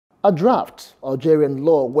A draft Algerian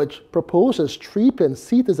law which proposes stripping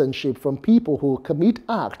citizenship from people who commit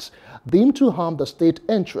acts deemed to harm the state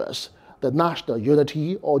interests, the national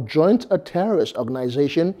unity, or join a terrorist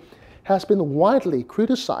organization has been widely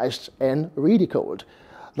criticized and ridiculed.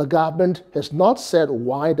 The government has not said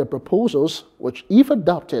why the proposals, which if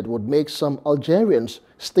adopted would make some Algerians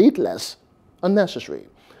stateless, are necessary.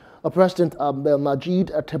 President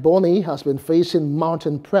Abdelmajid Tebboune has been facing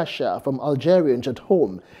mounting pressure from Algerians at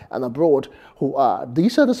home and abroad who are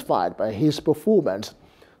dissatisfied by his performance.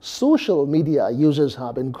 Social media users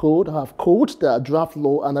have called the draft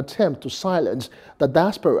law an attempt to silence the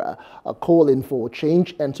diaspora, calling for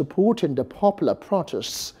change and supporting the popular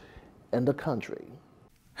protests in the country.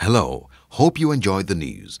 Hello, hope you enjoyed the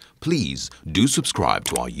news. Please do subscribe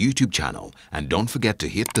to our YouTube channel and don't forget to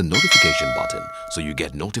hit the notification button so you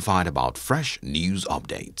get notified about fresh news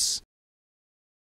updates.